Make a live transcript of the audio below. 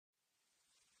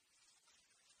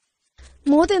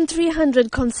More than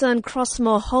 300 concerned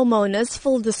Crossmoor homeowners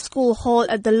filled the school hall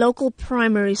at the local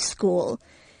primary school.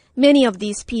 Many of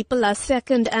these people are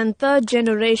second and third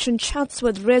generation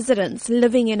Chatsworth residents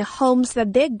living in homes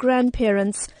that their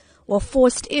grandparents were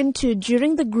forced into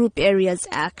during the Group Areas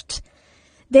Act.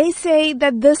 They say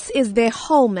that this is their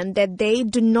home and that they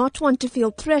do not want to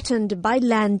feel threatened by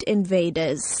land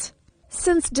invaders.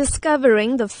 Since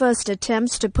discovering the first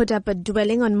attempts to put up a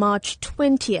dwelling on March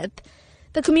 20th,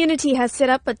 the community has set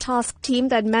up a task team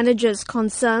that manages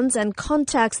concerns and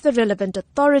contacts the relevant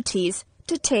authorities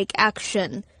to take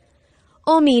action.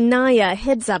 Omi Naya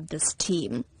heads up this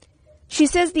team. She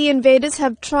says the invaders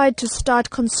have tried to start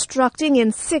constructing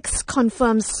in 6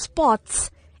 confirmed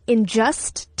spots in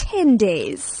just 10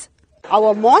 days.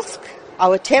 Our mosque,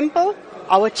 our temple,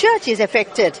 our church is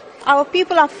affected. Our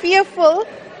people are fearful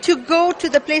to go to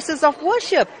the places of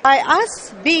worship. By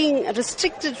us being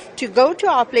restricted to go to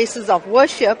our places of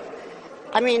worship,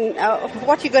 what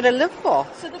are you going to live for?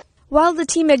 While the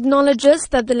team acknowledges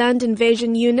that the Land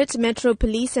Invasion Unit, Metro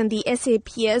Police and the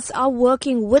SABC are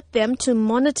working with them to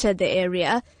monitor the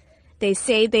area, they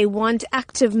say they want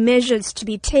active measures to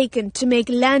be taken to make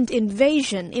land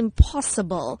invasion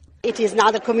impossible. It is now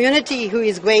the community who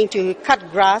is going to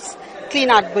cut grass,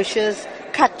 clean out bushes,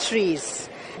 cut trees.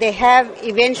 They have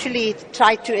eventually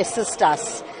tried to assist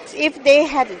us. If they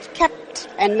had kept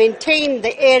and maintained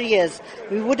the areas,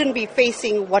 we wouldn't be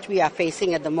facing what we are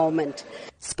facing at the moment.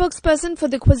 Spokesperson for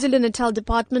the KwaZulu-Natal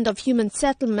Department of Human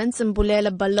Settlements,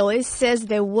 Mbulela Baloy, says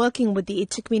they're working with the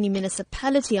eThekwini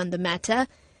municipality on the matter.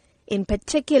 In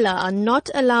particular, are not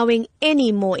allowing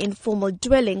any more informal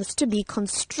dwellings to be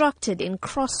constructed in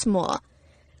Crossmoor.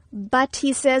 But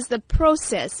he says the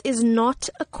process is not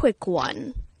a quick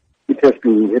one. It has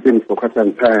been happening for quite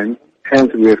some time.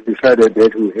 Hence, we have decided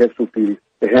that we have to be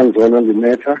hands-on on the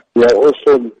matter. We are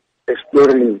also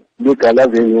exploring legal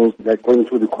avenues like going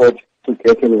to the court to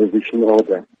get an eviction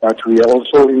order. But we are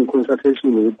also in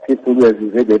consultation with people who have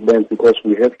invaded land because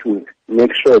we have to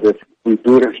make sure that we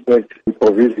do respect the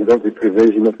provisions of the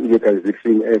Prevention of Illegal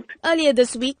Eviction Act. Earlier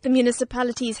this week, the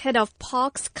municipality's head of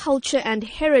Parks, Culture and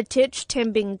Heritage,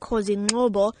 Tembing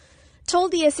Khozi-Ngobo,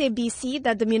 told the SABC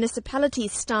that the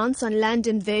municipality's stance on land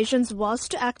invasions was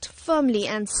to act firmly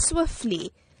and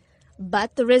swiftly.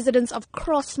 But the residents of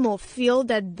Crossmoor feel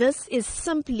that this is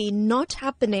simply not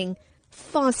happening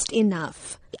fast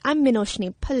enough. I'm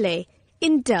Minoshni Pillay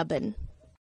in Durban.